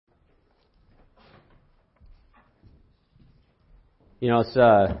It's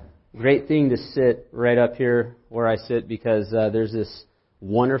a great thing to sit right up here where I sit because there's this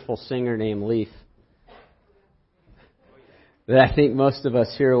wonderful singer named Leaf that I think most of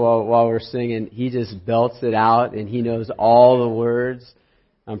us hear while we're singing. He just belts it out and he knows all the words.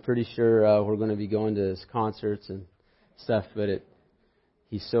 I'm pretty sure we're going to be going to his concerts and stuff, but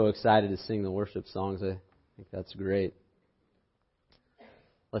he's so excited to sing the worship songs. I think that's great.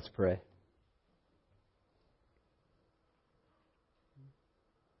 Let's pray.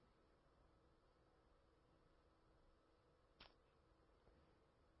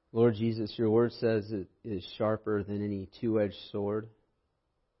 Lord Jesus, your word says it is sharper than any two-edged sword,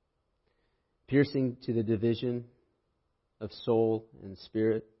 piercing to the division of soul and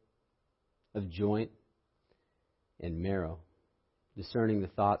spirit, of joint and marrow, discerning the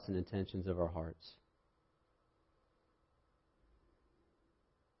thoughts and intentions of our hearts.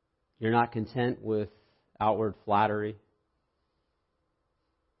 You're not content with outward flattery.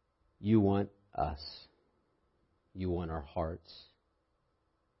 You want us. You want our hearts.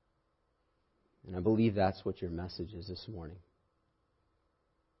 And I believe that's what your message is this morning.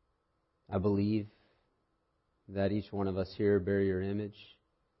 I believe that each one of us here bear your image,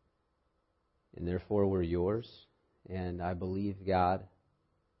 and therefore we're yours. And I believe, God,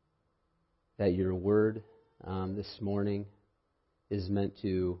 that your word this morning is meant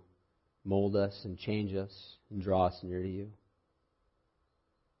to mold us and change us and draw us near to you.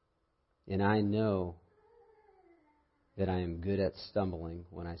 And I know that I am good at stumbling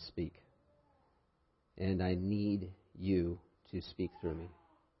when I speak. And I need you to speak through me.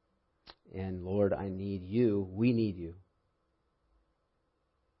 And Lord, I need you. We need you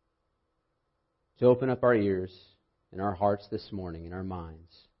to open up our ears and our hearts this morning and our minds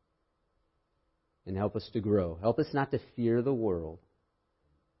and help us to grow. Help us not to fear the world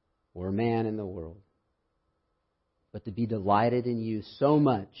or man in the world, but to be delighted in you so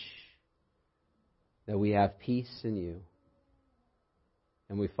much that we have peace in you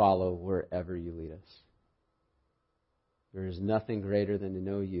and we follow wherever you lead us. There is nothing greater than to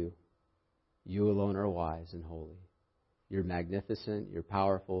know you. You alone are wise and holy. You're magnificent, you're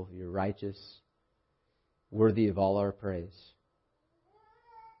powerful, you're righteous, worthy of all our praise.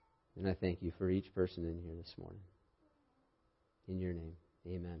 And I thank you for each person in here this morning. In your name,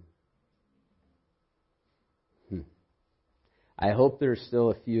 amen. I hope there's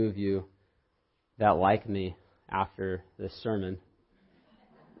still a few of you that like me after this sermon.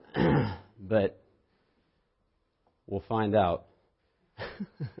 But we'll find out.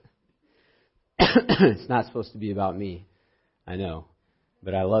 It's not supposed to be about me, I know,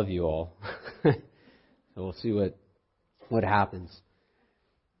 but I love you all. So we'll see what happens.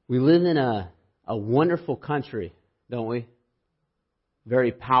 We live in a wonderful country, don't we?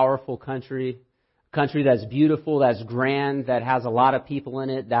 Very powerful country. Country that's beautiful, that's grand, that has a lot of people in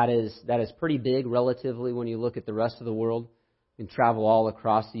it, that is pretty big relatively when you look at the rest of the world. You can travel all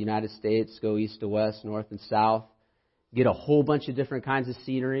across the United States, go east to west, north and south, get a whole bunch of different kinds of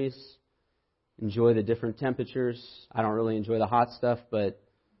sceneries, enjoy the different temperatures. I don't really enjoy the hot stuff, but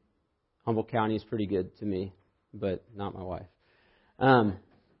Humboldt County is pretty good to me, but not my wife.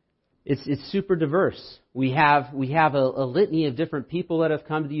 It's super diverse. We have a litany of different people that have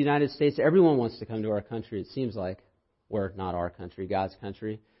come to the United States. Everyone wants to come to our country, it seems like. Or not our country, God's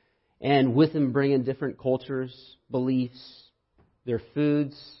country. And with them bringing different cultures, beliefs, their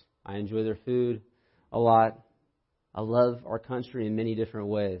foods. I enjoy their food a lot. I love our country in many different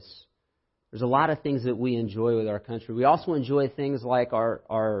ways. There's a lot of things that we enjoy with our country. We also enjoy things like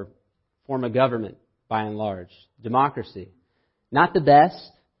our form of government, by and large. Democracy. Not the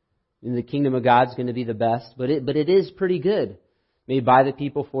best. In the kingdom of God's going to be the best, but it is pretty good. Made by the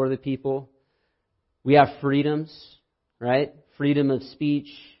people, for the people. We have freedoms, right? Freedom of speech,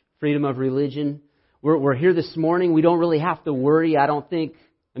 freedom of religion. We're here this morning. We don't really have to worry. I don't think,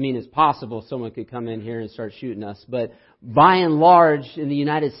 it's possible someone could come in here and start shooting us, but by and large in the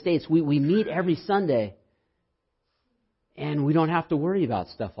United States, we meet every Sunday and we don't have to worry about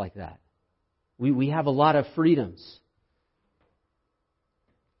stuff like that. We have a lot of freedoms.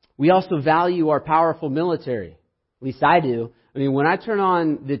 We also value our powerful military. At least I do. When I turn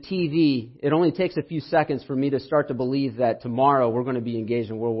on the TV, it only takes a few seconds for me to start to believe that tomorrow we're going to be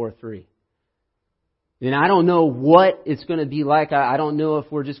engaged in World War III. And I don't know what it's going to be like. I don't know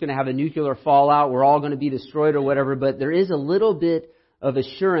if we're just going to have a nuclear fallout. We're all going to be destroyed or whatever. But there is a little bit of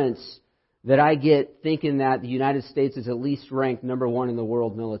assurance that I get thinking that the United States is at least ranked number one in the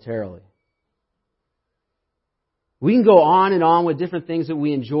world militarily. We can go on and on with different things that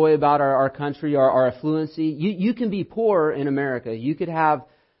we enjoy about our country, our affluency. You can be poor in America. You could have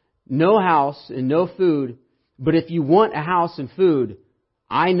no house and no food, But if you want a house and food,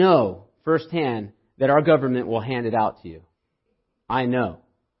 I know firsthand that our government will hand it out to you. I know.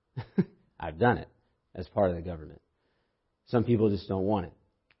 I've done it as part of the government. Some people just don't want it.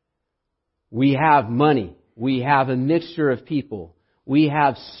 We have money. We have a mixture of people. We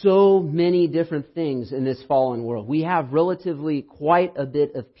have so many different things in this fallen world. We have relatively quite a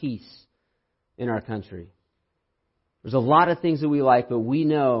bit of peace in our country. There's a lot of things that we like, but we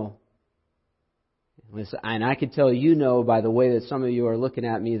know, and I can tell you know by the way that some of you are looking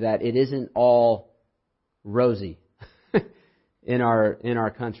at me, that it isn't all rosy in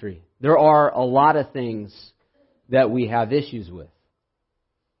our country. There are a lot of things that we have issues with.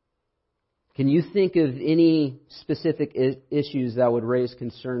 Can you think of any specific issues that would raise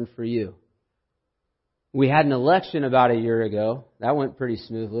concern for you? We had an election about a year ago. That went pretty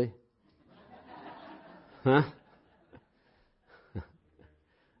smoothly. Huh? I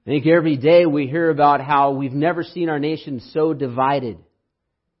think every day we hear about how we've never seen our nation so divided.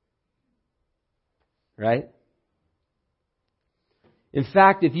 Right? In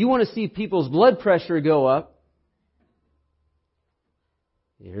fact, if you want to see people's blood pressure go up,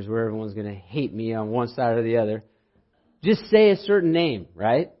 here's where everyone's going to hate me on one side or the other. Just say a certain name,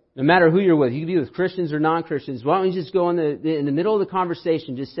 right? No matter who you're with. You can be with Christians or non-Christians. Why don't you just go in the middle of the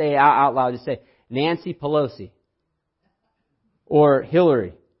conversation, just say out loud, just say Nancy Pelosi, or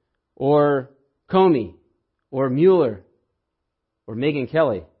Hillary, or Comey, or Mueller, or Megyn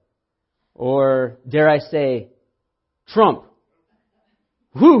Kelly, or dare I say, Trump.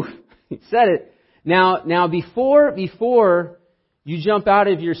 Whew! He said it. Now before you jump out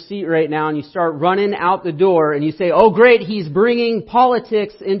of your seat right now and you start running out the door and you say, oh great, he's bringing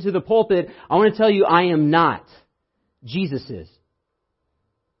politics into the pulpit. I want to tell you, I am not. Jesus is.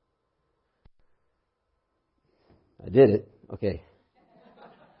 I did it. Okay.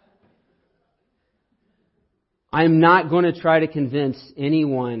 I'm not going to try to convince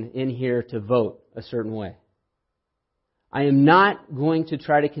anyone in here to vote a certain way. I am not going to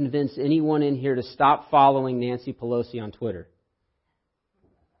try to convince anyone in here to stop following Nancy Pelosi on Twitter.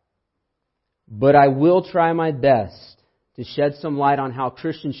 But I will try my best to shed some light on how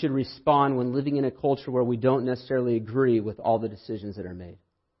Christians should respond when living in a culture where we don't necessarily agree with all the decisions that are made.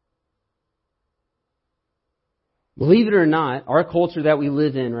 Believe it or not, our culture that we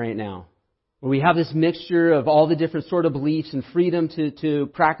live in right now, where we have this mixture of all the different sort of beliefs and freedom to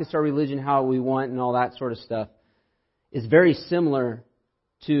practice our religion how we want and all that sort of stuff, is very similar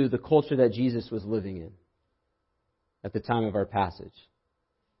to the culture that Jesus was living in at the time of our passage.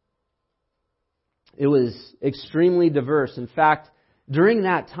 It was extremely diverse. In fact, during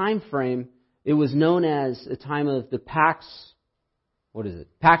that time frame, it was known as a time of the Pax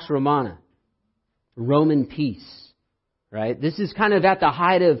Romana, Roman peace. Right? This is kind of at the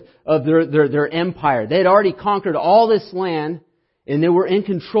height of their empire. They had already conquered all this land, and they were in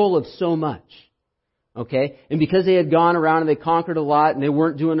control of so much. Okay? And because they had gone around and they conquered a lot, and they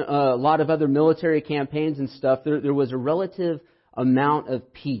weren't doing a lot of other military campaigns and stuff, there was a relative amount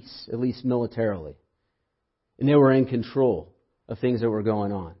of peace, at least militarily. And they were in control of things that were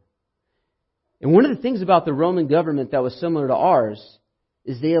going on. And one of the things about the Roman government that was similar to ours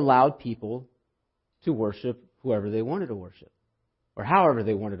is they allowed people to worship whoever they wanted to worship, or however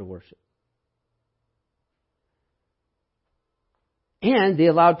they wanted to worship. And they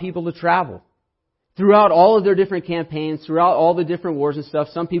allowed people to travel. Throughout all of their different campaigns, throughout all the different wars and stuff,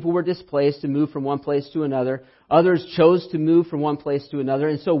 some people were displaced to move from one place to another. Others chose to move from one place to another.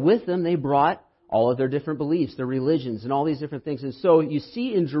 And so with them, they brought all of their different beliefs, their religions, and all these different things. And so you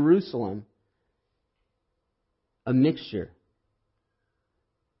see in Jerusalem a mixture.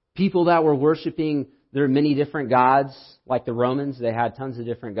 People that were worshiping their many different gods, like the Romans, they had tons of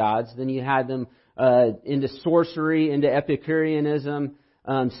different gods. Then you had them into sorcery, into Epicureanism,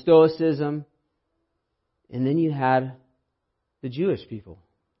 Stoicism. And then you had the Jewish people,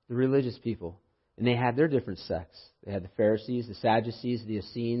 the religious people. And they had their different sects. They had the Pharisees, the Sadducees, the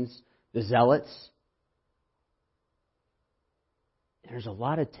Essenes, the Zealots. There's a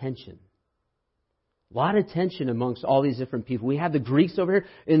lot of tension. A lot of tension amongst all these different people. We have the Greeks over here,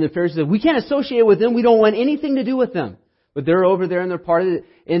 and the Pharisees said, we can't associate with them. We don't want anything to do with them. But they're over there and they're part of it.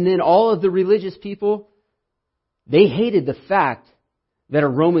 And then all of the religious people, they hated the fact that a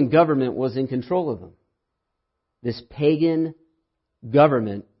Roman government was in control of them. This pagan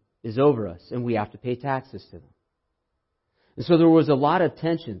government is over us, and we have to pay taxes to them. And so there was a lot of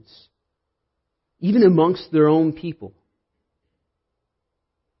tensions, even amongst their own people.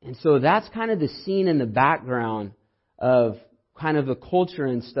 And so that's kind of the scene in the background of kind of the culture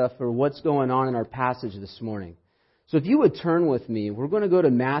and stuff for what's going on in our passage this morning. So if you would turn with me, we're going to go to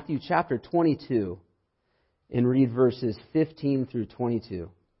Matthew chapter 22. and read verses 15 through 22.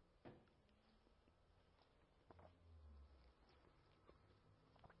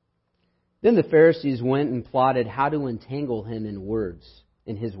 Then the Pharisees went and plotted how to entangle him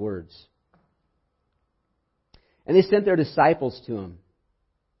in his words. And they sent their disciples to him,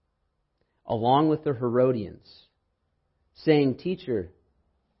 along with the Herodians, saying, "Teacher,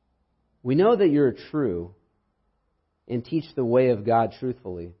 we know that you're true and teach the way of God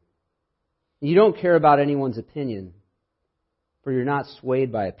truthfully. You don't care about anyone's opinion, for you're not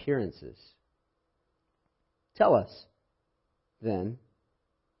swayed by appearances. Tell us, then,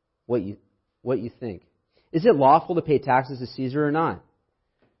 what you think. Is it lawful to pay taxes to Caesar or not?"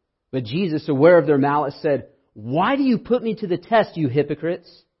 But Jesus, aware of their malice, said, "Why do you put me to the test, you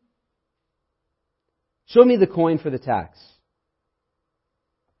hypocrites? Show me the coin for the tax."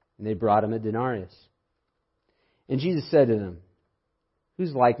 And they brought him a denarius. And Jesus said to them,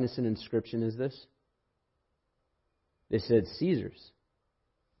 "Whose likeness and inscription is this?" They said, "Caesar's."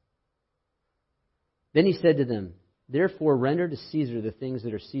 Then he said to them, "Therefore render to Caesar the things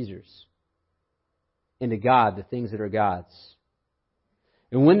that are Caesar's, and to God the things that are God's."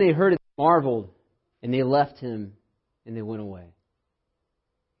 And when they heard it, they marveled, and they left him, and they went away.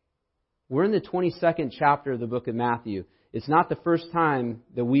 We're in the 22nd chapter of the book of Matthew. It's not the first time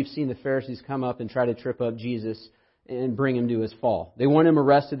that we've seen the Pharisees come up and try to trip up Jesus and bring him to his fall. They want him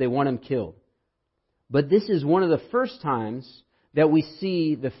arrested. They want him killed. But this is one of the first times that we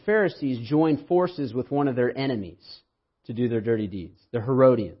see the Pharisees join forces with one of their enemies to do their dirty deeds, the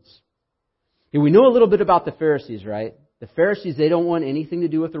Herodians. And we know a little bit about the Pharisees, right? The Pharisees, they don't want anything to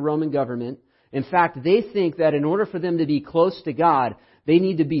do with the Roman government. In fact, they think that in order for them to be close to God, they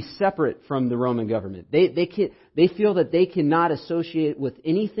need to be separate from the Roman government. They feel that they cannot associate with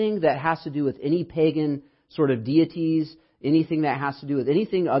anything that has to do with any pagan sort of deities, anything that has to do with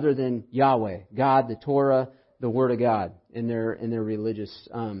anything other than Yahweh, God, the Torah, the Word of God, in their religious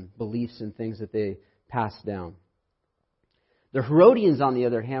beliefs and things that they pass down. The Herodians, on the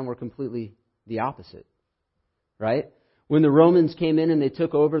other hand, were completely the opposite, right? When the Romans came in and they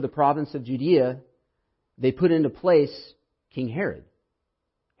took over the province of Judea, they put into place King Herod,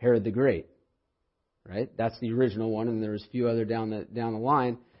 Herod the Great, right? That's the original one, and there was a few other down the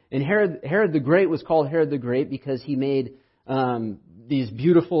line. And Herod the Great was called Herod the Great because he made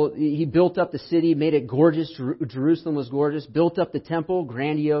he built up the city, made it gorgeous. Jerusalem was gorgeous, built up the temple,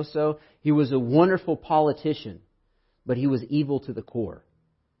 grandioso. He was a wonderful politician, but he was evil to the core.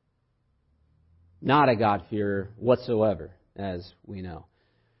 Not a God-fearer whatsoever, as we know.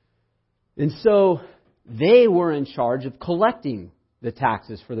 And so they were in charge of collecting the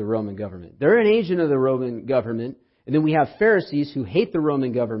taxes for the Roman government. They're an agent of the Roman government. And then we have Pharisees who hate the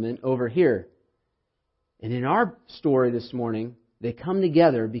Roman government over here. And in our story this morning, they come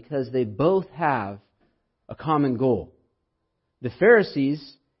together because they both have a common goal. The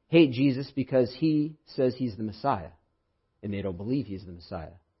Pharisees hate Jesus because he says he's the Messiah, and they don't believe he's the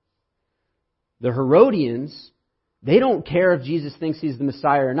Messiah. The Herodians, they don't care if Jesus thinks he's the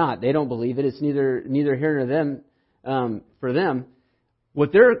Messiah or not. They don't believe it. It's neither here nor them for them.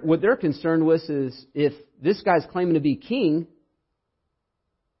 What they're concerned with is if this guy's claiming to be king,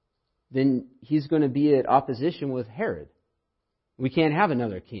 then he's going to be at opposition with Herod. We can't have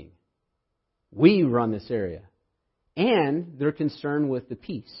another king. We run this area. And they're concerned with the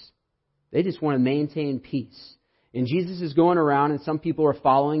peace. They just want to maintain peace. And Jesus is going around, and some people are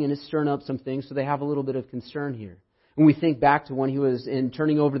following and is stirring up some things, so they have a little bit of concern here. When we think back to when he was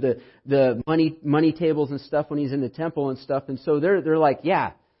turning over the money tables and stuff when he's in the temple and stuff, and so they're like,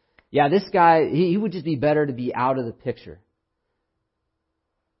 yeah, this guy, he would just be better to be out of the picture.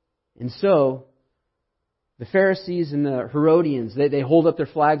 And so the Pharisees and the Herodians, they hold up their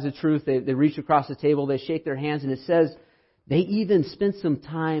flags of truth, they reach across the table, they shake their hands, and it says they even spent some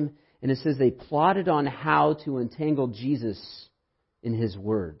time, and it says they plotted on how to entangle Jesus in his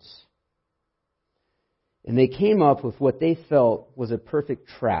words. And they came up with what they felt was a perfect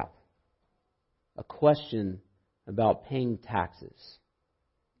trap. A question about paying taxes.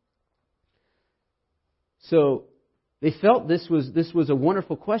 So they felt this was a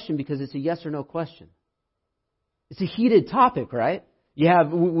wonderful question because it's a yes or no question. It's a heated topic, right? We have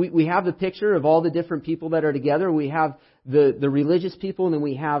the picture of all the different people that are together. We have the religious people, and then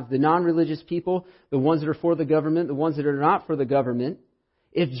we have the non-religious people, the ones that are for the government, the ones that are not for the government.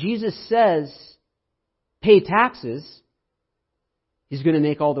 If Jesus says, pay taxes, he's going to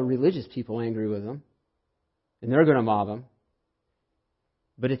make all the religious people angry with him, and they're going to mob him.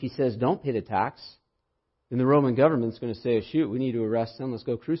 But if he says, don't pay the tax, then the Roman government's going to say, shoot, we need to arrest him, let's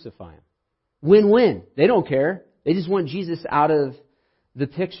go crucify him. Win-win. They don't care. They just want Jesus out of the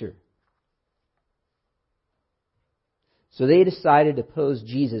picture. So they decided to pose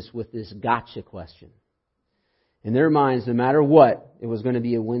Jesus with this gotcha question. In their minds, no matter what, it was going to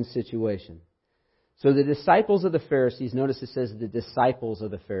be a win situation. So the disciples of the Pharisees, notice it says the disciples of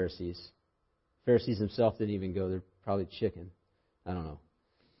the Pharisees. Pharisees themselves didn't even go. They're probably chicken. I don't know.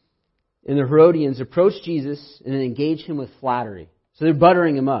 And the Herodians approach Jesus and then engage him with flattery. So they're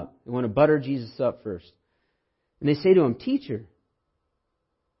buttering him up. They want to butter Jesus up first. And they say to him, "Teacher."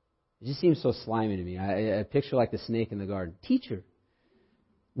 It just seems so slimy to me. I picture like the snake in the garden. "Teacher,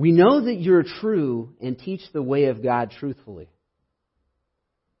 we know that you're true and teach the way of God truthfully.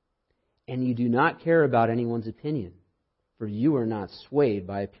 And you do not care about anyone's opinion, for you are not swayed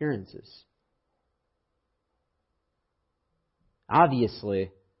by appearances." Obviously,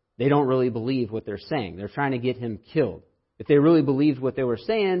 they don't really believe what they're saying. They're trying to get him killed. If they really believed what they were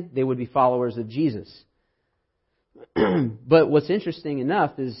saying, they would be followers of Jesus. But what's interesting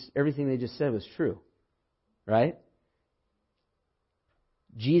enough is everything they just said was true. Right?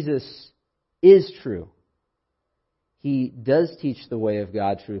 Jesus is true. He does teach the way of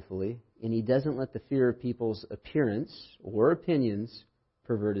God truthfully, and He doesn't let the fear of people's appearance or opinions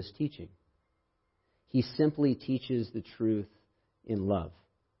pervert His teaching. He simply teaches the truth in love.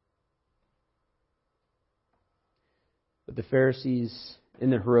 But the Pharisees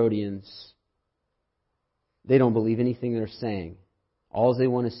and the Herodians, they don't believe anything they're saying. All they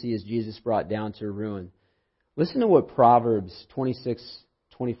want to see is Jesus brought down to ruin. Listen to what Proverbs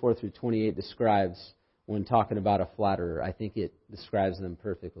 26:24 through 28 describes when talking about a flatterer. I think it describes them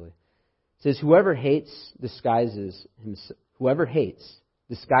perfectly. It says, whoever hates disguises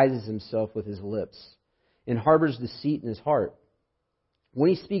himself with his lips and harbors deceit in his heart. When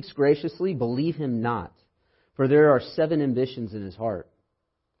he speaks graciously, believe him not, for there are 7 ambitions in his heart.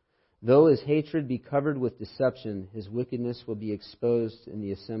 Though his hatred be covered with deception, his wickedness will be exposed in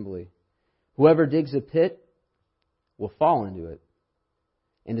the assembly. Whoever digs a pit will fall into it,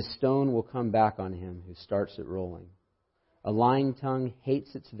 and a stone will come back on him who starts it rolling. A lying tongue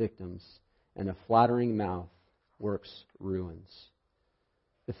hates its victims, and a flattering mouth works ruins.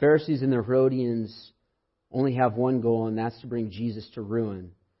 The Pharisees and the Herodians only have one goal, and that's to bring Jesus to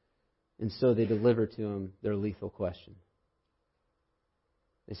ruin. And so they deliver to him their lethal question.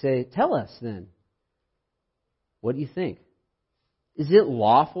 They say, "Tell us then, what do you think? Is it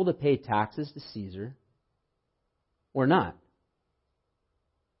lawful to pay taxes to Caesar or not?"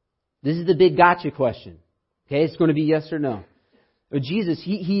 This is the big gotcha question. Okay, it's going to be yes or no. But Jesus,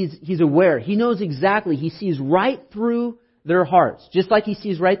 he's aware. He knows exactly. He sees right through their hearts. Just like He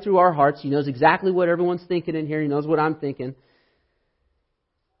sees right through our hearts. He knows exactly what everyone's thinking in here. He knows what I'm thinking.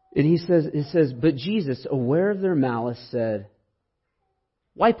 And it says, but Jesus, aware of their malice, said,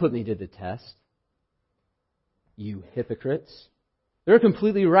 "Why put me to the test, you hypocrites?" They're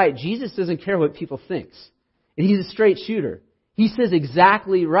completely right. Jesus doesn't care what people think. And He's a straight shooter. He says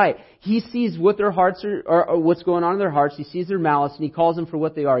exactly right. He sees what their hearts are, or what's going on in their hearts. He sees their malice, and He calls them for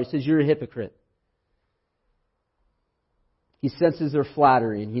what they are. He says, "You're a hypocrite." He senses their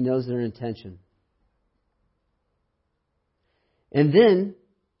flattery, and He knows their intention. And then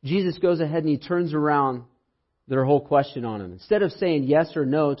Jesus goes ahead and He turns around their whole question on them. Instead of saying yes or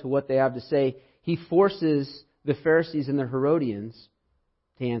no to what they have to say, He forces the Pharisees and the Herodians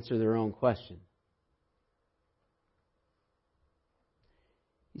to answer their own question.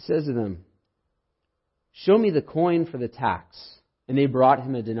 He says to them, "Show me the coin for the tax." And they brought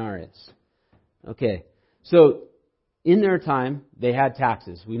Him a denarius. Okay, so in their time, they had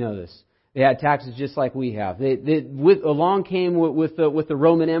taxes. We know this. They had taxes just like we have. Along came with the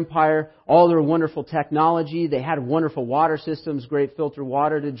Roman Empire all their wonderful technology. They had wonderful water systems, great filtered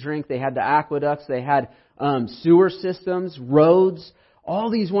water to drink. They had the aqueducts. They had sewer systems, roads, all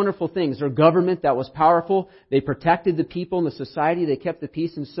these wonderful things. Their government that was powerful. They protected the people and the society. They kept the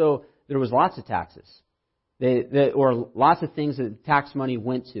peace, and so there was lots of taxes, or lots of things that tax money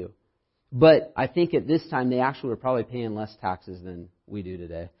went to. But I think at this time they actually were probably paying less taxes than we do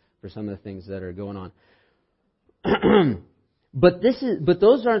today for some of the things that are going on. But that's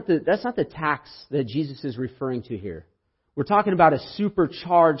not the tax that Jesus is referring to here. We're talking about a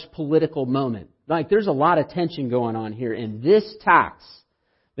supercharged political moment. Like there's a lot of tension going on here in this tax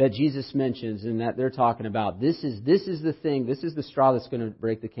that Jesus mentions and that they're talking about. This is the thing. This is the straw that's going to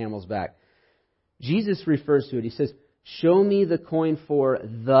break the camel's back. Jesus refers to it. He says, "Show me the coin for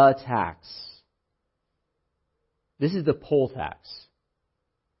the tax." This is the poll tax.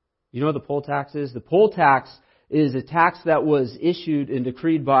 You know what the poll tax is? The poll tax is a tax that was issued and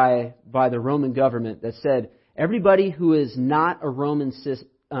decreed by the Roman government that said everybody who is not a Roman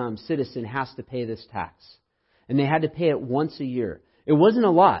citizen has to pay this tax. And they had to pay it once a year. It wasn't a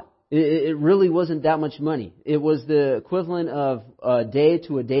lot. It really wasn't that much money. It was the equivalent of a day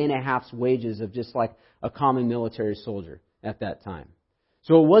to a day and a half's wages of just like a common military soldier at that time.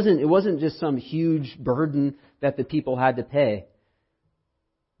 So it wasn't just some huge burden that the people had to pay,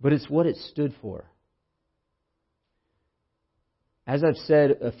 but it's what it stood for. As I've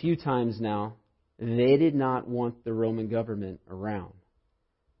said a few times now, they did not want the Roman government around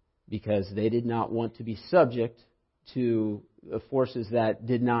because they did not want to be subject to forces that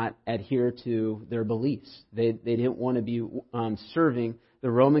did not adhere to their beliefs. They didn't want to be serving the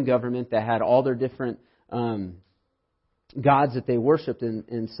Roman government that had all their different gods that they worshipped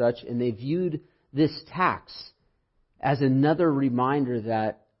and such, and they viewed this tax as another reminder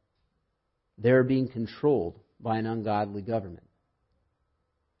that they're being controlled by an ungodly government.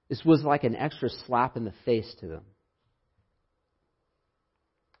 This was like an extra slap in the face to them.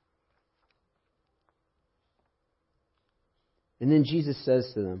 And then Jesus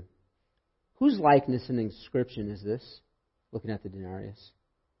says to them, whose likeness and inscription is this? Looking at the denarius.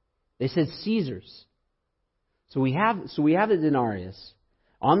 They said, Caesar's. So we have the denarius.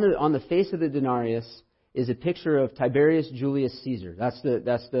 On the face of the denarius is a picture of Tiberius Julius Caesar. That's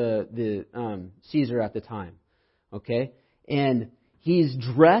the Caesar at the time. Okay? And he's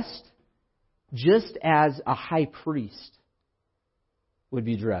dressed just as a high priest would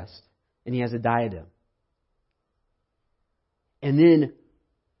be dressed. And he has a diadem. And then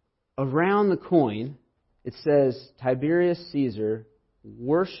around the coin, it says, Tiberius Caesar,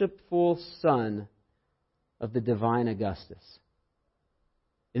 worshipful son of the divine Augustus.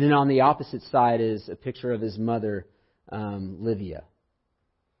 And then on the opposite side is a picture of his mother, Livia.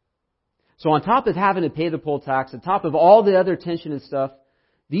 So on top of having to pay the poll tax, on top of all the other tension and stuff,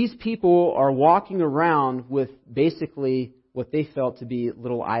 these people are walking around with basically what they felt to be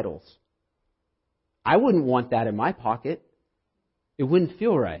little idols. I wouldn't want that in my pocket. It wouldn't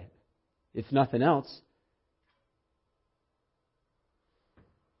feel right, if nothing else.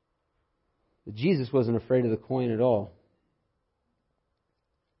 But Jesus wasn't afraid of the coin at all.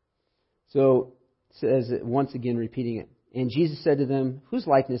 So, it says, once again repeating it, and Jesus said to them, whose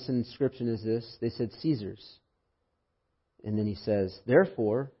likeness and inscription is this? They said, Caesar's. And then he says,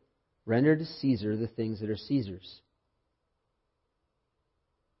 therefore, render to Caesar the things that are Caesar's.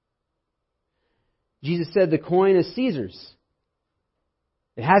 Jesus said the coin is Caesar's.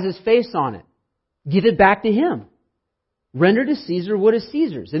 It has his face on it. Give it back to him. Render to Caesar what is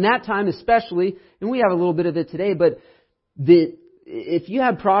Caesar's. In that time especially, and we have a little bit of it today, but if you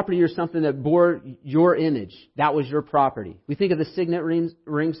had property or something that bore your image, that was your property. We think of the signet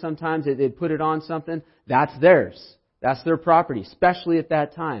ring sometimes, they'd put it on something, that's theirs. That's their property, especially at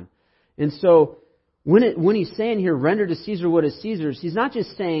that time. And so, when he's saying here, render to Caesar what is Caesar's, he's not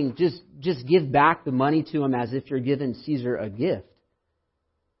just saying, just give back the money to him as if you're giving Caesar a gift.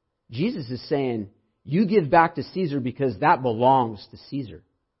 Jesus is saying, you give back to Caesar because that belongs to Caesar.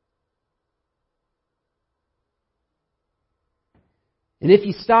 And if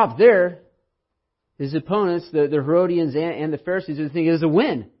you stop there, his opponents, the Herodians and the Pharisees, would think it was a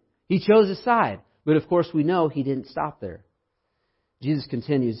win. He chose a side. But of course we know he didn't stop there. Jesus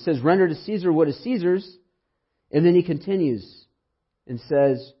continues. He says, render to Caesar what is Caesar's. And then he continues and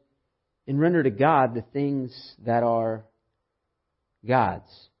says, and render to God the things that are God's.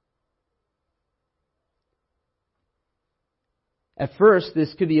 At first,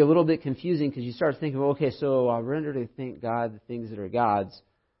 this could be a little bit confusing because you start thinking, well, okay, so I'll render to thank God the things that are God's.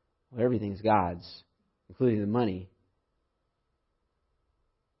 Well, everything's God's, including the money.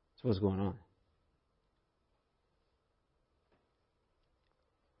 So what's going on?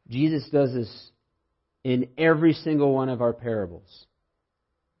 Jesus does this in every single one of our parables.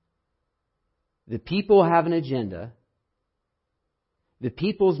 The people have an agenda. The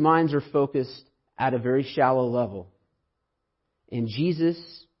people's minds are focused at a very shallow level. And Jesus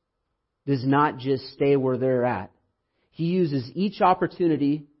does not just stay where they're at. He uses each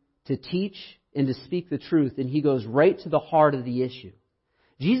opportunity to teach and to speak the truth, and he goes right to the heart of the issue.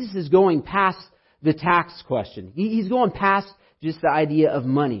 Jesus is going past the tax question. He's going past just the idea of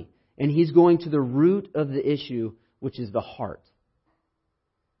money, and he's going to the root of the issue, which is the heart.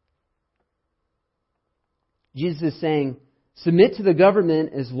 Jesus is saying, submit to the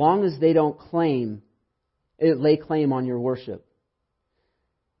government as long as they don't lay claim on your worship.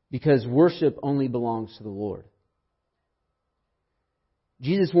 Because worship only belongs to the Lord.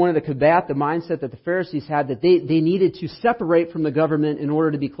 Jesus wanted to combat the mindset that the Pharisees had that they needed to separate from the government in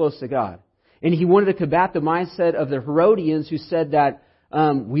order to be close to God. And he wanted to combat the mindset of the Herodians who said that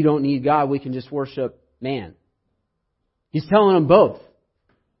we don't need God, we can just worship man. He's telling them both.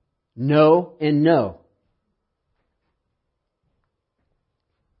 No and no.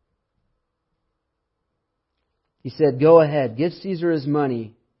 He said, go ahead, give Caesar his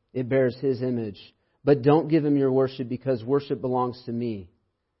money. It bears his image. But don't give him your worship, because worship belongs to me.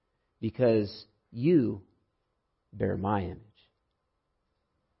 Because you bear my image.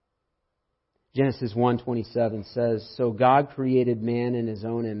 Genesis 1:27 says, so God created man in his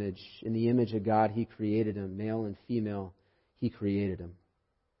own image. In the image of God he created him. Male and female he created him.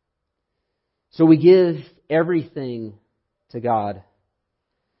 So we give everything to God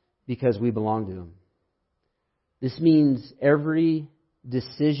because we belong to Him. This means every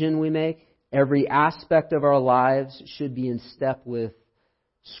decision we make, every aspect of our lives should be in step with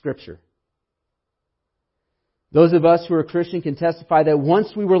Scripture. Those of us who are Christian can testify that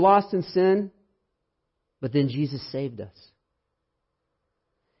once we were lost in sin, but then Jesus saved us.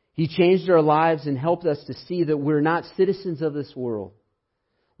 He changed our lives and helped us to see that we're not citizens of this world.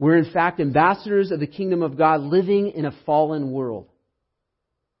 We're in fact ambassadors of the kingdom of God living in a fallen world.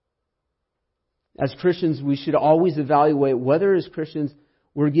 As Christians, we should always evaluate whether as Christians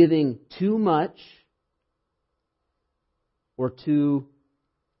we're giving too much or too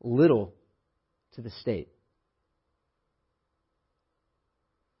little to the state.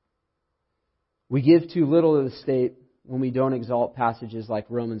 We give too little to the state when we don't exalt passages like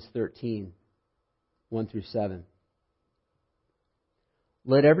Romans 13, 1 through 7.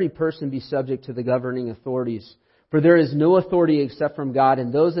 Let every person be subject to the governing authorities, for there is no authority except from God,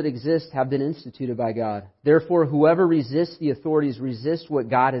 and those that exist have been instituted by God. Therefore, whoever resists the authorities resists what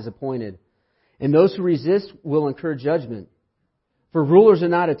God has appointed, and those who resist will incur judgment. For rulers are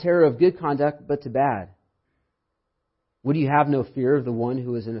not a terror of good conduct, but to bad. Would you have no fear of the one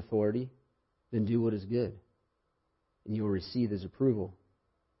who is in authority? Then do what is good, and you will receive His approval.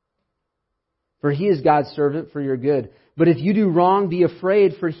 For He is God's servant for your good. But if you do wrong, be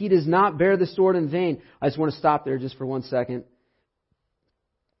afraid, for He does not bear the sword in vain. I just want to stop there just for 1 second.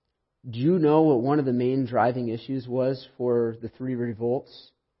 Do you know what one of the main driving issues was for the 3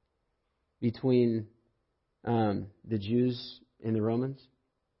 revolts between the Jews and the Romans?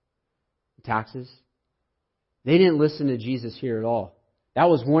 Taxes. They didn't listen to Jesus here at all. That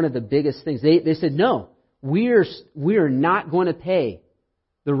was one of the biggest things. They said, no, we are not going to pay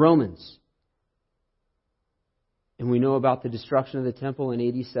the Romans. And we know about the destruction of the temple in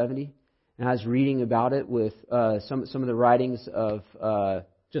AD 70. And I was reading about it with some of the writings of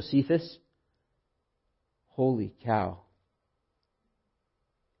Josephus. Holy cow.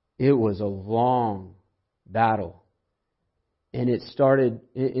 It was a long battle. And it started,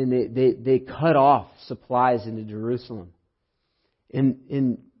 and they cut off supplies into Jerusalem.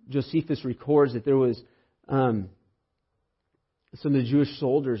 And Josephus records that there was some of the Jewish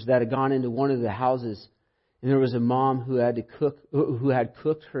soldiers that had gone into one of the houses, and there was a mom who had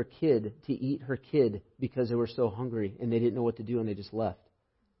cooked her kid to eat her kid because they were so hungry and they didn't know what to do, and they just left.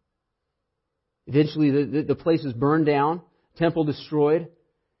 Eventually, the place was burned down, temple destroyed,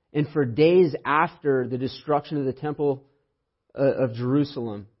 and for days after the destruction of the temple of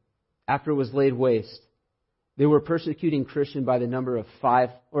Jerusalem, after it was laid waste, they were persecuting Christians by the number of 5,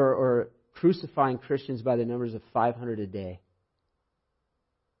 or crucifying Christians by the numbers of 500 a day.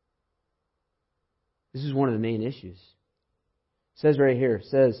 This is one of the main issues. It says right here, it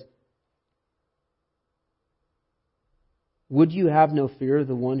says, would you have no fear of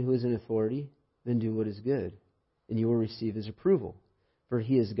the one who is in authority? Then do what is good, and you will receive His approval. For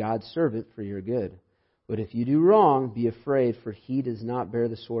He is God's servant for your good. But if you do wrong, be afraid, for He does not bear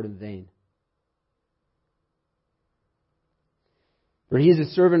the sword in vain. For He is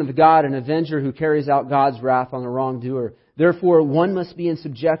a servant of God, an avenger who carries out God's wrath on the wrongdoer. Therefore, one must be in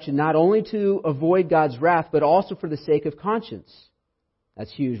subjection not only to avoid God's wrath, but also for the sake of conscience.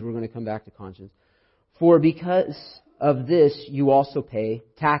 That's huge. We're going to come back to conscience. For because of this, you also pay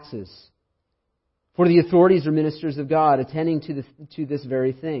taxes. For the authorities are ministers of God, attending to this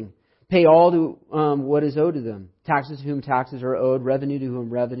very thing. Pay all to what is owed to them. Taxes to whom taxes are owed. Revenue to whom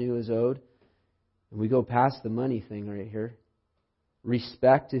revenue is owed. And we go past the money thing right here.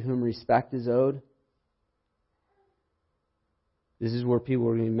 Respect to whom respect is owed. This is where people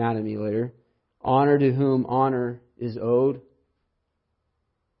are going to be mad at me later. Honor to whom honor is owed.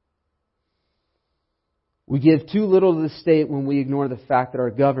 We give too little to the state when we ignore the fact that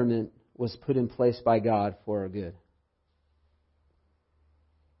our government was put in place by God for our good.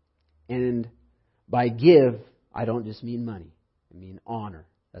 And by give, I don't just mean money. I mean honor.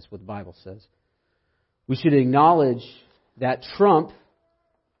 That's what the Bible says. We should acknowledge that Trump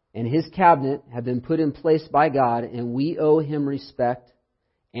and his cabinet have been put in place by God, and we owe him respect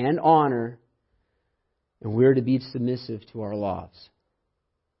and honor, and we're to be submissive to our laws.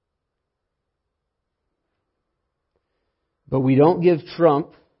 But we don't give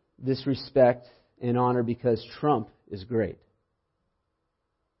Trump this respect and honor because Trump is great.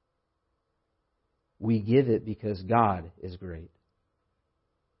 We give it because God is great.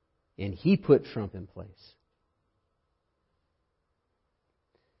 And He put Trump in place.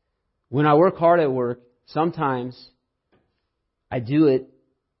 When I work hard at work, sometimes I do it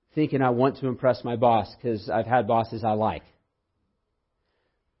thinking I want to impress my boss because I've had bosses I like.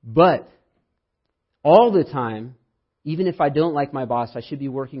 But all the time, even if I don't like my boss, I should be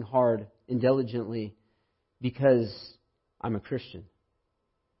working hard and diligently because I'm a Christian.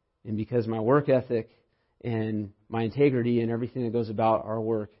 And because my work ethic and my integrity and everything that goes about our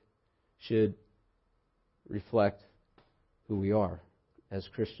work should reflect who we are as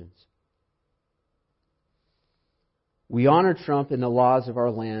Christians. We honor Trump and the laws of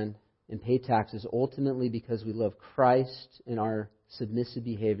our land and pay taxes ultimately because we love Christ and our submissive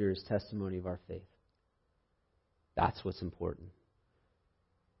behavior is testimony of our faith. That's what's important.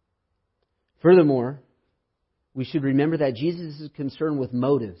 Furthermore, we should remember that Jesus is concerned with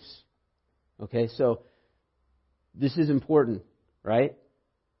motives. Okay, so this is important, right?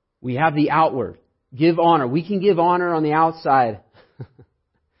 We have the outward. Give honor. We can give honor on the outside.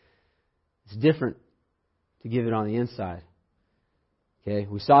 It's different to give it on the inside. Okay,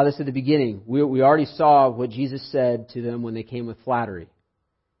 we saw this at the beginning. We already saw what Jesus said to them when they came with flattery.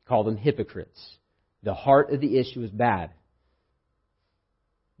 He called them hypocrites. The heart of the issue is bad.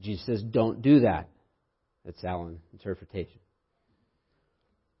 Jesus says, don't do that. That's Allen's interpretation.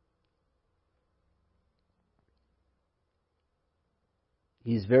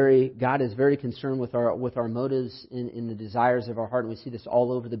 God is very concerned with our motives in the desires of our heart, and we see this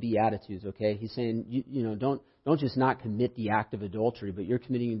all over the Beatitudes. Okay, He's saying, don't just not commit the act of adultery, but you're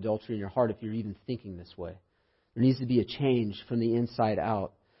committing adultery in your heart if you're even thinking this way. There needs to be a change from the inside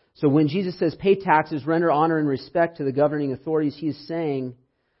out. So when Jesus says, pay taxes, render honor and respect to the governing authorities, He is saying,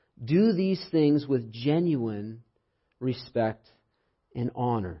 do these things with genuine respect and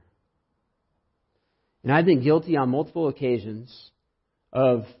honor. And I've been guilty on multiple occasions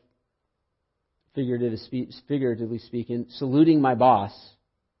of, figuratively speaking, saluting my boss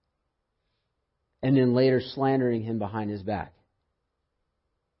and then later slandering him behind his back.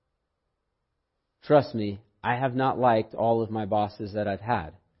 Trust me, I have not liked all of my bosses that I've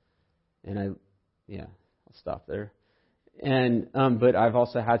had. And I'll stop there. And but I've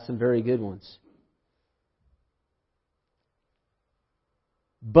also had some very good ones.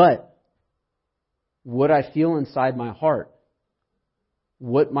 But what I feel inside my heart,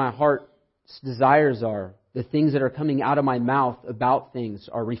 what my heart's desires are, the things that are coming out of my mouth about things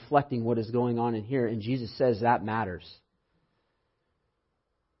are reflecting what is going on in here. And Jesus says that matters.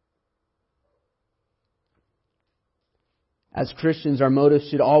 As Christians, our motives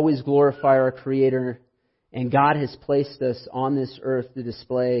should always glorify our Creator, and God has placed us on this earth to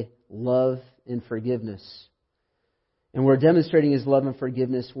display love and forgiveness. And we're demonstrating His love and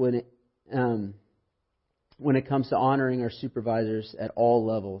forgiveness when it comes to honoring our supervisors at all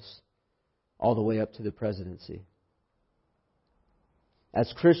levels, all the way up to the presidency.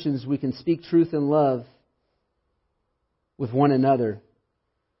 As Christians, we can speak truth and love with one another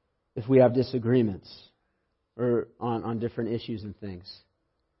if we have disagreements or on different issues and things.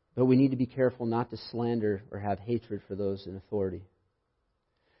 But we need to be careful not to slander or have hatred for those in authority.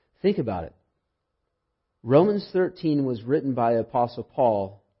 Think about it. Romans 13 was written by Apostle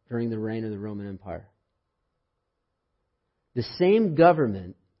Paul during the reign of the Roman Empire. The same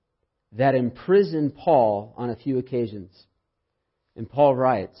government that imprisoned Paul on a few occasions. And Paul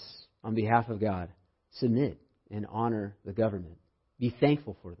writes, on behalf of God, submit and honor the government. Be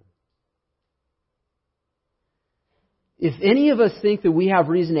thankful for them. If any of us think that we have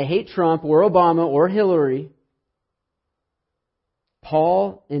reason to hate Trump or Obama or Hillary,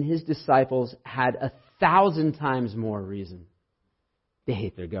 Paul and his disciples had 1,000 times more reason to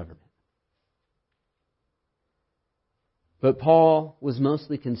hate their government. But Paul was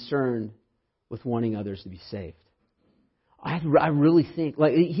mostly concerned with wanting others to be saved. I really think,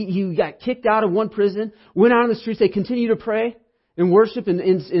 like, he got kicked out of one prison, went out on the streets, they continued to pray and worship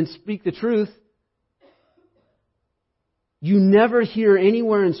and speak the truth. You never hear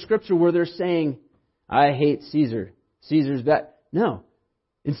anywhere in Scripture where they're saying, I hate Caesar. Caesar's bad. No.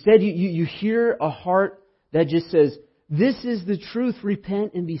 Instead, you hear a heart that just says, this is the truth,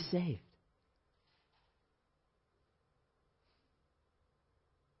 repent and be saved.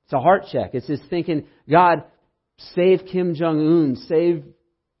 It's a heart check. It's just thinking, God, save Kim Jong-un, save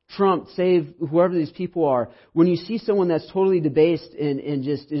Trump, save whoever these people are. When you see someone that's totally debased and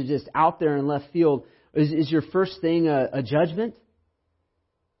just out there in left field, is your first thing a judgment?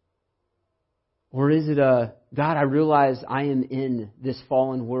 Or is it God, I realize I am in this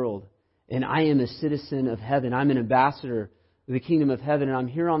fallen world And I am a citizen of heaven. I'm an ambassador of the kingdom of heaven. And I'm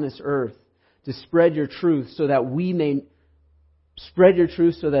here on this earth to spread your truth so that we may spread your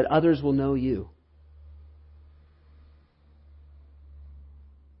truth so that others will know you.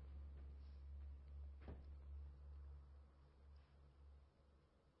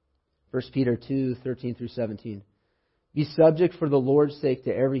 First Peter 2:13-17. Be subject for the Lord's sake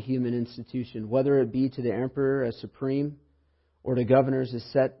to every human institution, whether it be to the emperor as supreme or to governors as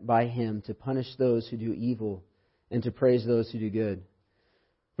set by him to punish those who do evil and to praise those who do good.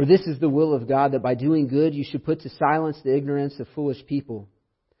 For this is the will of God, that by doing good you should put to silence the ignorance of foolish people.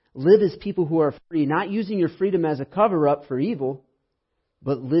 Live as people who are free, not using your freedom as a cover-up for evil,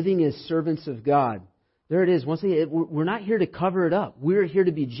 but living as servants of God. There it is. Once again, we're not here to cover it up. We're here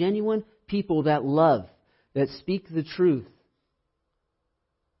to be genuine people that love, that speak the truth.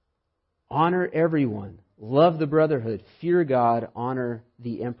 Honor everyone. Love the brotherhood. Fear God. Honor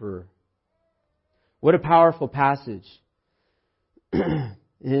the emperor. What a powerful passage.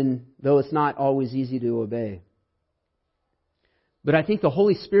 And though it's not always easy to obey. But I think the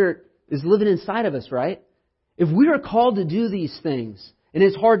Holy Spirit is living inside of us, right? If we are called to do these things, and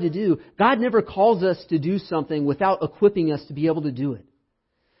it's hard to do, God never calls us to do something without equipping us to be able to do it.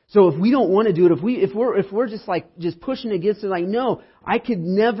 So if we don't want to do it, if we're just pushing against it, like, no, I could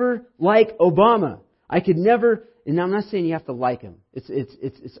never like Obama. I could never, and I'm not saying you have to like him.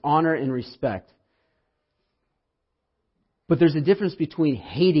 It's honor and respect. But there's a difference between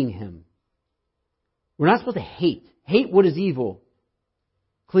hating him. We're not supposed to hate. Hate what is evil.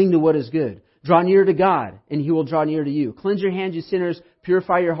 Cling to what is good. Draw near to God, and He will draw near to you. Cleanse your hands, you sinners.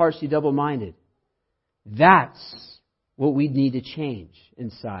 Purify your hearts, you double-minded. That's what we need to change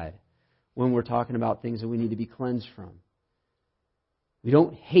inside when we're talking about things that we need to be cleansed from. We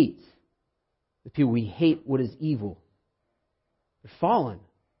don't hate the people. We hate what is evil. They're fallen.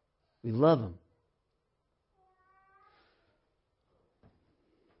 We love them.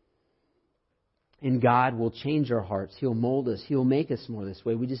 And God will change our hearts. He'll mold us. He'll make us more this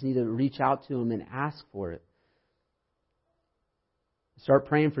way. We just need to reach out to Him and ask for it. Start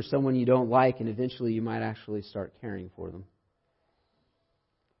praying for someone you don't like, and eventually you might actually start caring for them.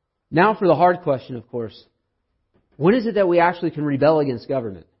 Now for the hard question, of course. When is it that we actually can rebel against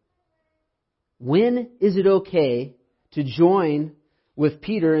government? When is it okay to join with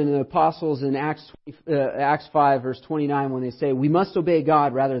Peter and the apostles in Acts 5, verse 29, when they say, we must obey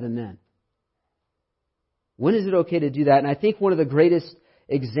God rather than men? When is it okay to do that? And I think one of the greatest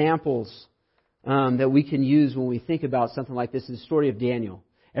examples that we can use when we think about something like this is the story of Daniel.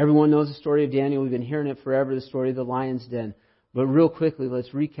 Everyone knows the story of Daniel. We've been hearing it forever, the story of the lion's den. But real quickly, let's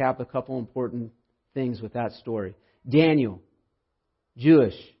recap a couple important things with that story. Daniel,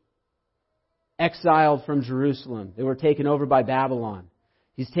 Jewish, exiled from Jerusalem. They were taken over by Babylon.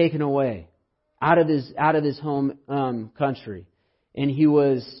 He's taken away out of his home country. And he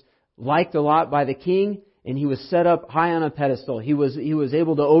was liked a lot by the king. And he was set up high on a pedestal. He was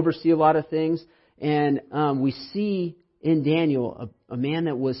able to oversee a lot of things. And we see in Daniel a man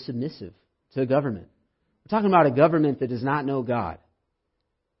that was submissive to the government. We're talking about a government that does not know God.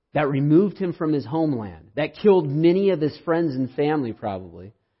 That removed him from his homeland. That killed many of his friends and family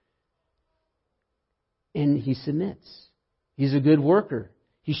probably. And he submits. He's a good worker.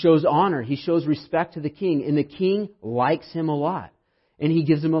 He shows honor. He shows respect to the king. And the king likes him a lot. And he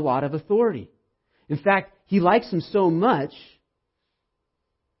gives him a lot of authority. In fact, he likes him so much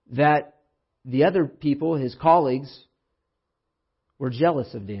that the other people, his colleagues, were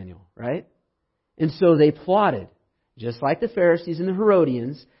jealous of Daniel, right? And so they plotted, just like the Pharisees and the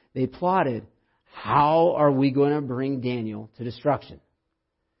Herodians, they plotted, how are we going to bring Daniel to destruction?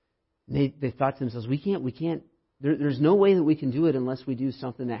 And they thought to themselves, we can't, there's no way that we can do it unless we do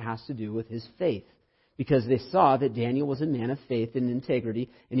something that has to do with his faith. Because they saw that Daniel was a man of faith and integrity,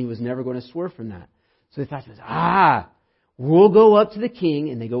 and he was never going to swerve from that. So they thought to themselves, we'll go up to the king,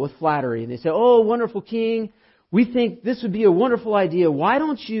 and they go with flattery. And they say, oh, wonderful king, we think this would be a wonderful idea. Why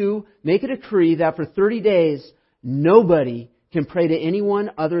don't you make a decree that for 30 days, nobody can pray to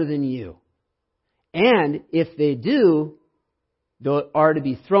anyone other than you? And if they do, they are to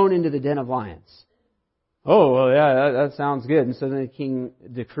be thrown into the den of lions. Oh, well, yeah, that sounds good. And so then the king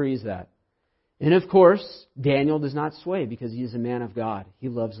decrees that. And of course, Daniel does not sway because he is a man of God. He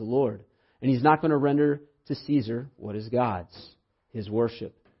loves the Lord. And he's not going to render to Caesar what is God's, his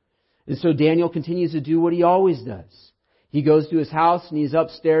worship. And so Daniel continues to do what he always does. He goes to his house and he's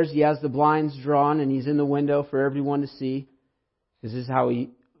upstairs. He has the blinds drawn and he's in the window for everyone to see. This is how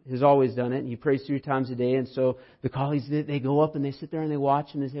he has always done it. And he prays 3 times a day. And so the colleagues, they go up and they sit there and they watch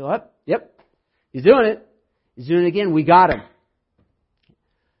and they say, oh, yep, he's doing it. He's doing it again. We got him.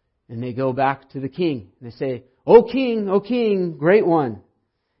 And they go back to the king. And they say, O king, great one.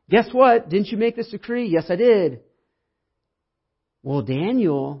 Guess what? Didn't you make this decree? Yes, I did. Well,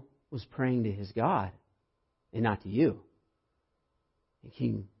 Daniel was praying to his God and not to you. The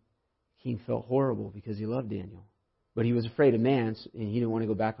king felt horrible because he loved Daniel. But he was afraid of man, and he didn't want to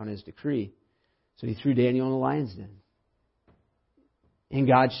go back on his decree. So he threw Daniel in the lion's den. And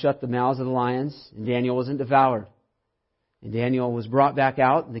God shut the mouths of the lions, and Daniel wasn't devoured. And Daniel was brought back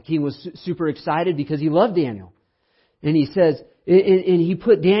out, and the king was super excited because he loved Daniel. And he says, and he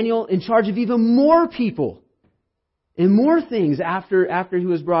put Daniel in charge of even more people and more things after he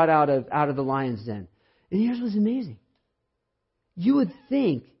was brought out of the lion's den. And here's what's amazing. You would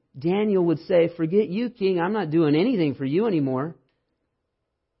think Daniel would say, forget you, king, I'm not doing anything for you anymore.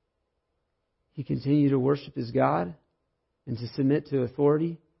 He continued to worship his God and to submit to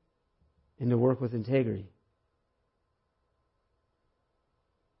authority and to work with integrity.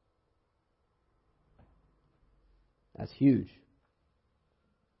 That's huge.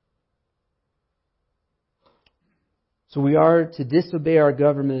 So we are to disobey our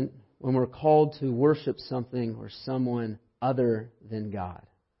government when we're called to worship something or someone other than God.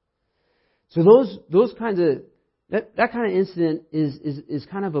 So those kinds of that kind of incident is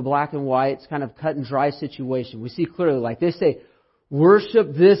kind of a black and white, it's kind of cut and dry situation. We see clearly, like they say,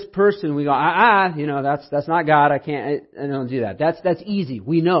 worship this person. We go, that's not God. I don't do that. That's easy.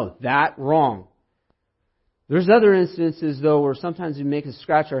 We know that wrong. There's other instances though where sometimes we make us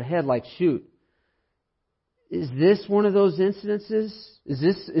scratch our head, like, shoot, is this one of those incidences?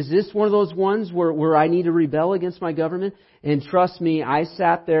 Is this one of those ones where I need to rebel against my government? And trust me, I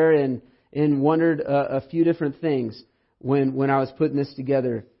sat there and wondered a few different things when I was putting this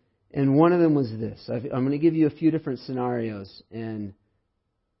together. And one of them was this. I'm going to give you a few different scenarios, and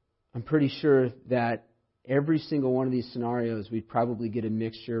I'm pretty sure that every single one of these scenarios we'd probably get a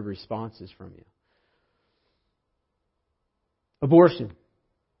mixture of responses from you. Abortion.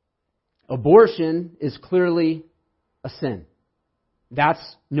 Abortion is clearly a sin. That's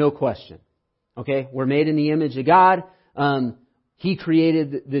no question. Okay? We're made in the image of God. He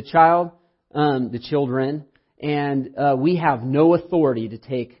created the child, the children, and we have no authority to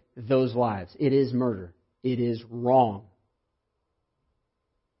take those lives. It is murder. It is wrong.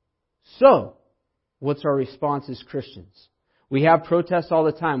 So, what's our response as Christians? We have protests all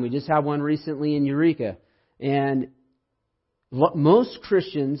the time. We just had one recently in Eureka. And most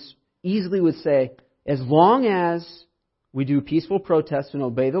Christians easily would say, as long as we do peaceful protests and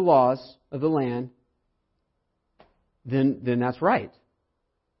obey the laws of the land, then that's right.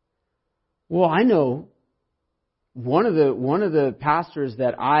 Well, I know one of the pastors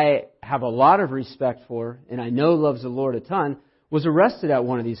that I have a lot of respect for, and I know loves the Lord a ton, was arrested at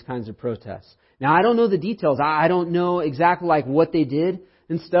one of these kinds of protests. Now, I don't know the details. I don't know exactly like what they did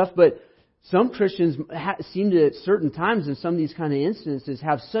and stuff, but some Christians seem to, at certain times in some of these kind of instances,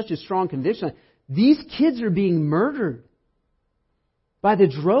 have such a strong conviction. These kids are being murdered by the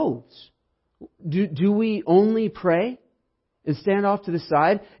droves. Do we only pray and stand off to the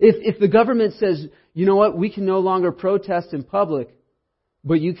side? If the government says, you know what, we can no longer protest in public,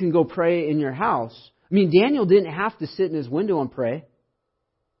 but you can go pray in your house. I mean, Daniel didn't have to sit in his window and pray.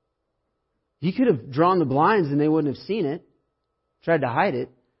 He could have drawn the blinds and they wouldn't have seen it, tried to hide it.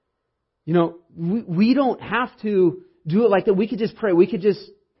 You know, we don't have to do it like that. We could just pray. We could just...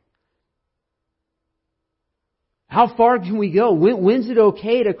 How far can we go? When's it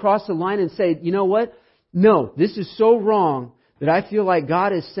okay to cross the line and say, you know what? No, this is so wrong that I feel like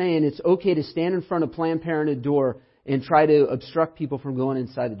God is saying it's okay to stand in front of Planned Parenthood door and try to obstruct people from going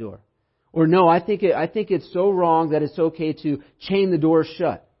inside the door. Or no, I think it's so wrong that it's okay to chain the door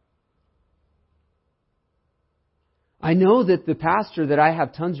shut. I know that the pastor that I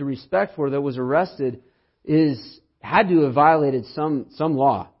have tons of respect for that was arrested had to have violated some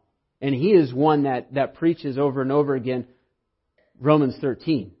law. And he is one that preaches over and over again Romans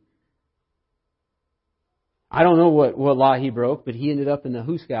 13. I don't know what law he broke, but he ended up in the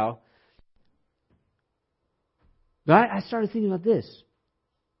Huskow. But I started thinking about this.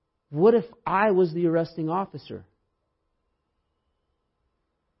 What if I was the arresting officer?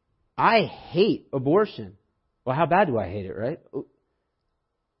 I hate abortion. Well, how bad do I hate it, right?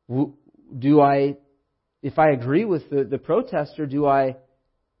 If I agree with the protester, do I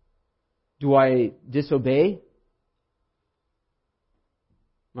disobey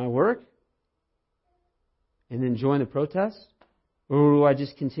my work and then join the protest? Or do I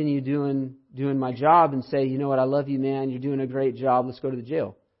just continue doing my job and say, you know what, I love you, man, you're doing a great job, let's go to the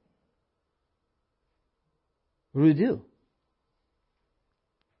jail? What do we do?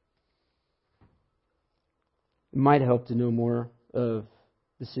 It might help to know more of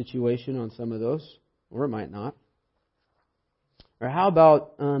the situation on some of those, or it might not. Or how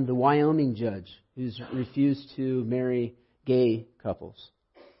about the Wyoming judge who's refused to marry gay couples?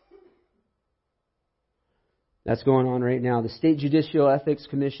 That's going on right now. The State Judicial Ethics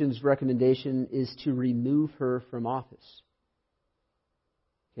Commission's recommendation is to remove her from office.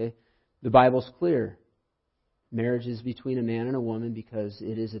 Okay? The Bible's clear. Marriage is between a man and a woman because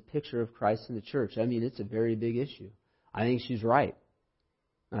it is a picture of Christ and the church. I mean, it's a very big issue. I think she's right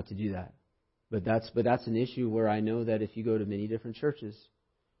not to do that. But that's an issue where I know that if you go to many different churches,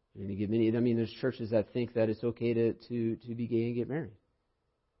 you're going to get many. I mean, there's churches that think that it's okay to be gay and get married.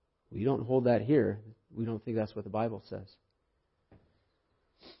 We don't hold that here. We don't think that's what the Bible says.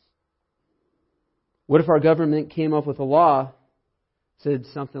 What if our government came up with a law, said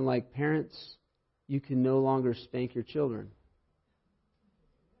something like, parents, you can no longer spank your children?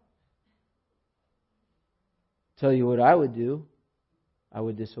 Tell you what I would do, I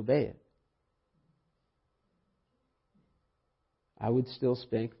would disobey it. I would still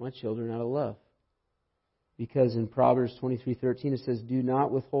spank my children out of love. Because in Proverbs 23:13 it says, do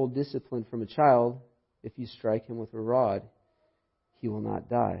not withhold discipline from a child. If you strike him with a rod, he will not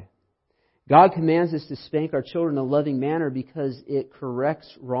die. God commands us to spank our children in a loving manner because it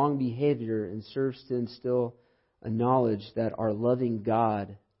corrects wrong behavior and serves to instill a knowledge that our loving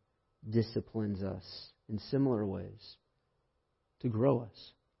God disciplines us in similar ways to grow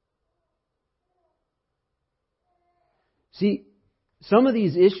us. See, some of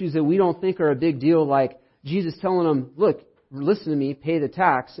these issues that we don't think are a big deal, like Jesus telling them, look, listen to me, pay the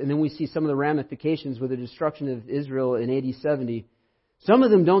tax, and then we see some of the ramifications with the destruction of Israel in AD 70. Some of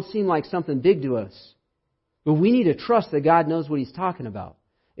them don't seem like something big to us. But we need to trust that God knows what He's talking about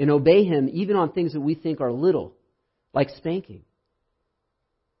and obey Him even on things that we think are little, like spanking.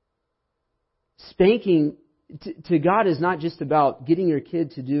 Spanking to God is not just about getting your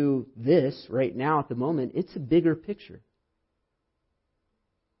kid to do this right now at the moment. It's a bigger picture.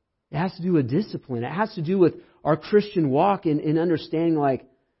 It has to do with discipline. It has to do with our Christian walk and understanding, like,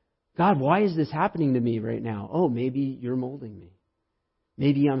 God, why is this happening to me right now? Oh, maybe you're molding me.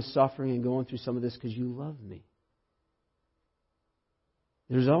 Maybe I'm suffering and going through some of this because you love me.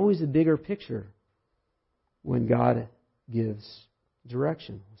 There's always a bigger picture when God gives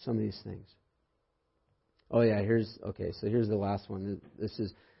direction on some of these things. Oh yeah, here's the last one. This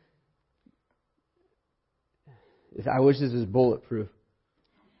is, I wish this was bulletproof.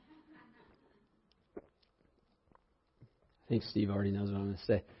 I think Steve already knows what I'm going to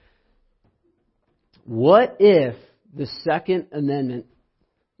say. What if the Second Amendment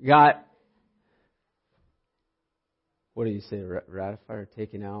got, what do you say, ratified or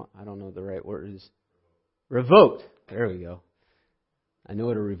taken out? I don't know what the right word is. Revoked. There we go. I know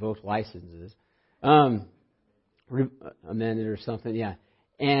what a revoked license is. Amended or something, yeah.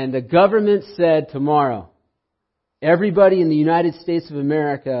 And the government said tomorrow, everybody in the United States of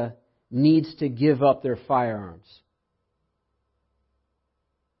America needs to give up their firearms.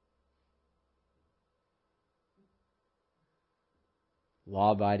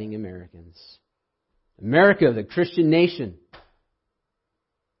 Law-abiding Americans. America, the Christian nation.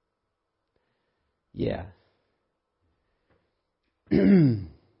 Yeah.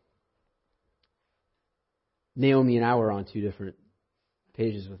 Naomi and I were on 2 different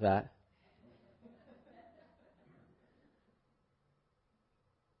pages with that.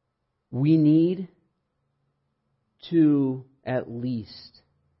 We need to at least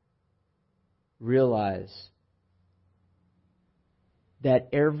realize that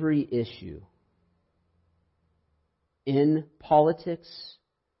every issue in politics,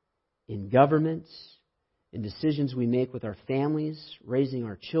 in governments, in decisions we make with our families, raising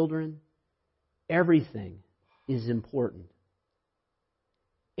our children, everything is important.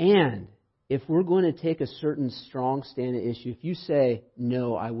 And if we're going to take a certain strong stand at issue, if you say,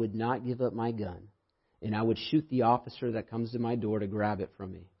 no, I would not give up my gun, and I would shoot the officer that comes to my door to grab it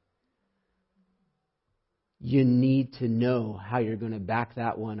from me, you need to know how you're going to back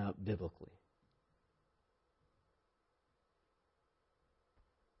that one up biblically.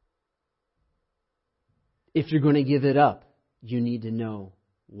 If you're going to give it up, you need to know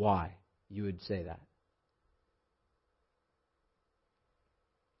why you would say that.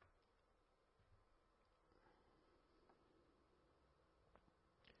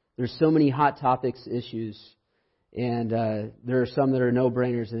 There's so many hot topics issues, and there are some that are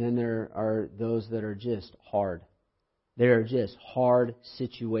no-brainers, and then there are those that are just hard. They are just hard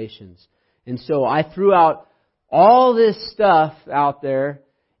situations. And so I threw out all this stuff out there,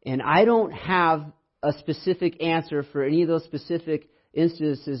 and I don't have a specific answer for any of those specific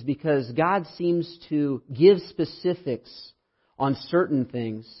instances because God seems to give specifics on certain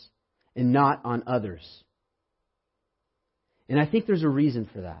things and not on others. And I think there's a reason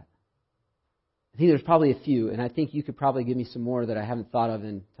for that. I think there's probably a few, and I think you could probably give me some more that I haven't thought of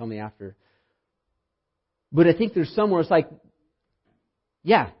and tell me after. But I think there's somewhere it's like,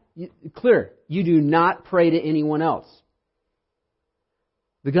 clear. You do not pray to anyone else.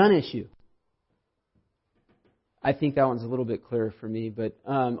 The gun issue. I think that one's a little bit clearer for me. But,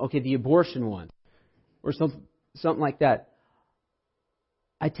 the abortion one. Or something like that.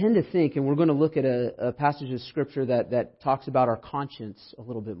 I tend to think, and we're going to look at a passage of Scripture that talks about our conscience a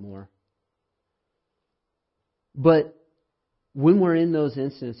little bit more. But when we're in those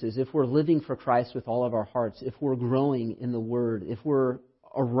instances, if we're living for Christ with all of our hearts, if we're growing in the Word, if we're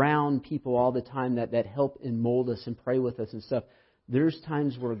around people all the time that help and mold us and pray with us and stuff, there's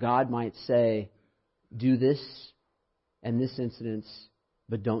times where God might say, do this and this incident,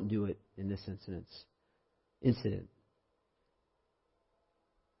 but don't do it in this incident.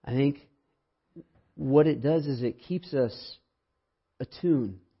 I think what it does is it keeps us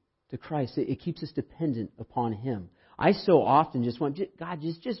attuned to Christ. It keeps us dependent upon Him. I so often just want, God,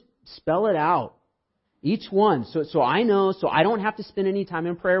 just spell it out. Each one. So I know, so I don't have to spend any time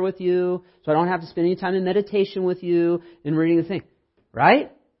in prayer with you. So I don't have to spend any time in meditation with you and reading the thing.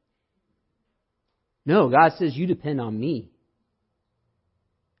 Right? No, God says you depend on me.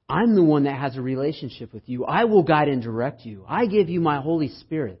 I'm the one that has a relationship with you. I will guide and direct you. I give you my Holy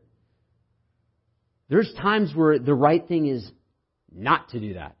Spirit. There's times where the right thing is not to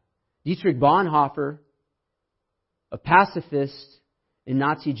do that. Dietrich Bonhoeffer, a pacifist in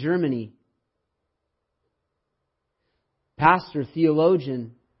Nazi Germany, pastor,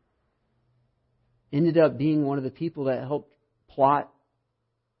 theologian, ended up being one of the people that helped plot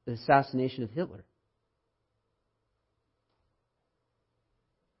the assassination of Hitler.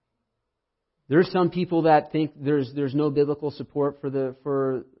 There are some people that think there's no biblical support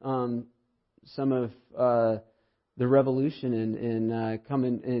for some of the revolution and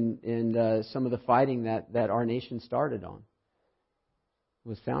some of the fighting that our nation started on,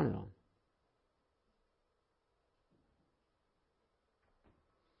 was founded on.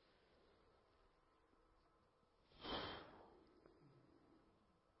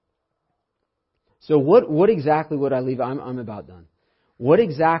 So what exactly would I leave? I'm about done. What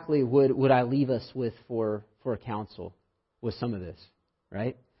exactly would I leave us with for a counsel with some of this,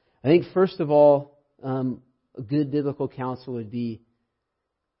 right? I think first of all, a good biblical counsel would be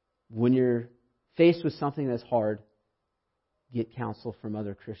when you're faced with something that's hard, get counsel from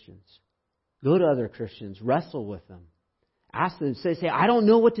other Christians. Go to other Christians, wrestle with them. Ask them, say, I don't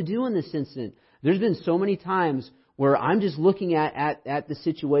know what to do in this incident. There's been so many times where I'm just looking at the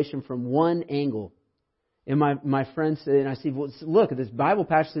situation from one angle. And my friend said, and I said, well, look, this Bible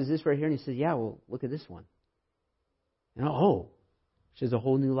passage says this right here. And he said, yeah, well, look at this one. And sheds a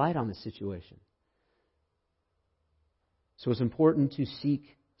whole new light on the situation. So it's important to seek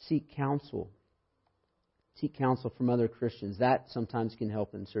counsel. Seek counsel from other Christians. That sometimes can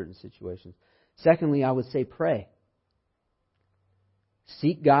help in certain situations. Secondly, I would say pray.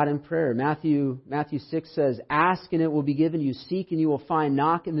 Seek God in prayer. Matthew 6 says, ask and it will be given you. Seek and you will find.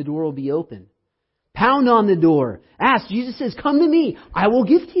 Knock and the door will be open. Pound on the door. Ask. Jesus says, come to me. I will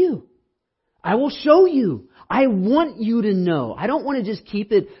give to you. I will show you. I want you to know. I don't want to just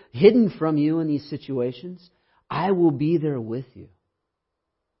keep it hidden from you in these situations. I will be there with you.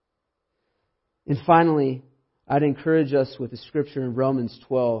 And finally, I'd encourage us with the scripture in Romans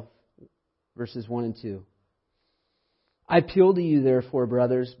 12, verses 1 and 2. I appeal to you, therefore,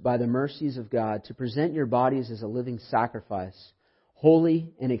 brothers, by the mercies of God, to present your bodies as a living sacrifice,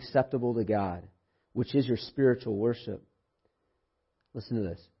 holy and acceptable to God, which is your spiritual worship. Listen to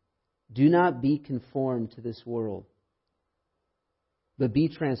this. Do not be conformed to this world, but be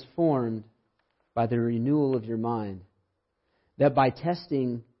transformed by the renewal of your mind, that by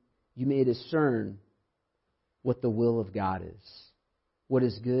testing you may discern what the will of God is, what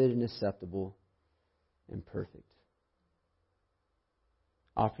is good and acceptable and perfect.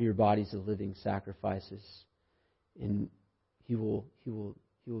 Offer your bodies as living sacrifices, and He will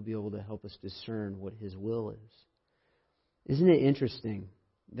be able to help us discern what His will is. Isn't it interesting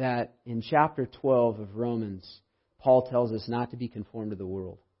that in chapter 12 of Romans, Paul tells us not to be conformed to the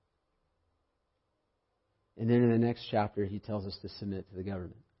world. And then in the next chapter, he tells us to submit to the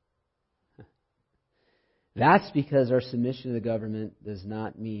government. That's because our submission to the government does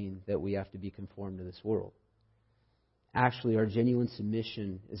not mean that we have to be conformed to this world. Actually, our genuine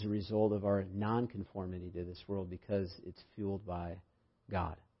submission is a result of our non-conformity to this world because it's fueled by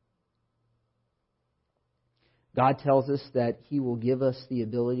God. God tells us that He will give us the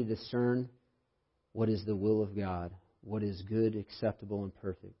ability to discern what is the will of God, what is good, acceptable, and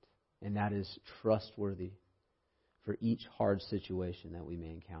perfect. And that is trustworthy for each hard situation that we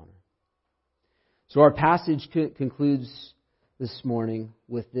may encounter. So our passage concludes this morning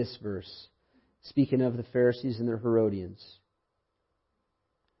with this verse, speaking of the Pharisees and their Herodians.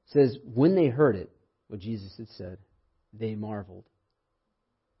 It says, when they heard it, what Jesus had said, they marveled.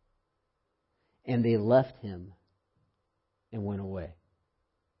 And they left him and went away.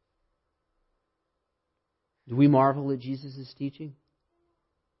 Do we marvel at Jesus' teaching?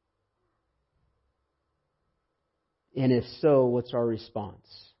 And if so, what's our response?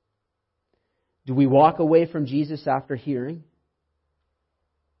 Do we walk away from Jesus after hearing?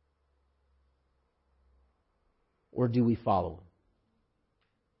 Or do we follow him?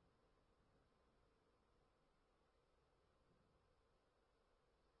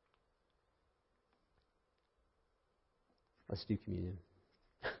 Let's do communion.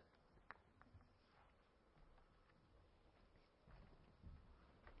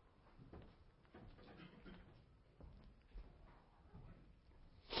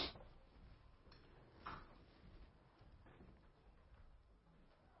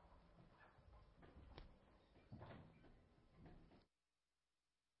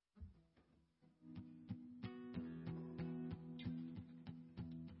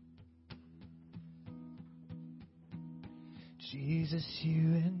 Jesus,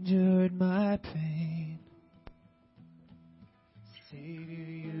 you endured my pain. Savior,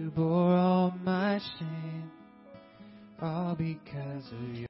 you bore all my shame, all because of your